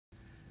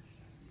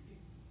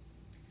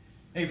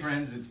Hey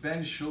friends, it's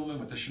Ben Schulman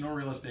with the Chenore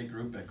Real Estate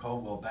Group at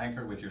Coldwell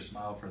Banker with your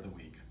smile for the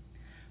week.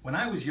 When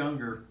I was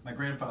younger, my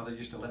grandfather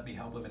used to let me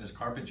help him in his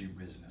carpentry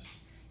business.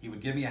 He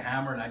would give me a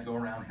hammer and I'd go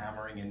around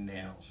hammering in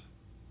nails.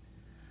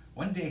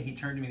 One day he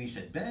turned to me and he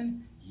said,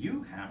 "Ben,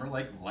 you hammer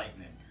like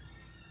lightning."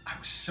 I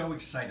was so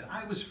excited.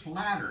 I was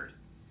flattered.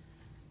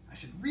 I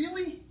said,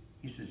 "Really?"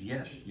 He says,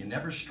 "Yes, you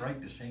never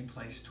strike the same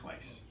place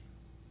twice."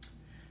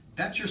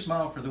 That's your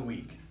smile for the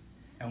week.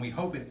 And we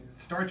hope it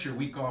starts your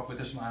week off with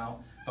a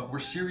smile, but we're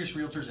serious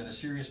realtors in a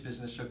serious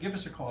business, so give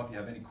us a call if you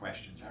have any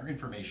questions. Our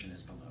information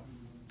is below.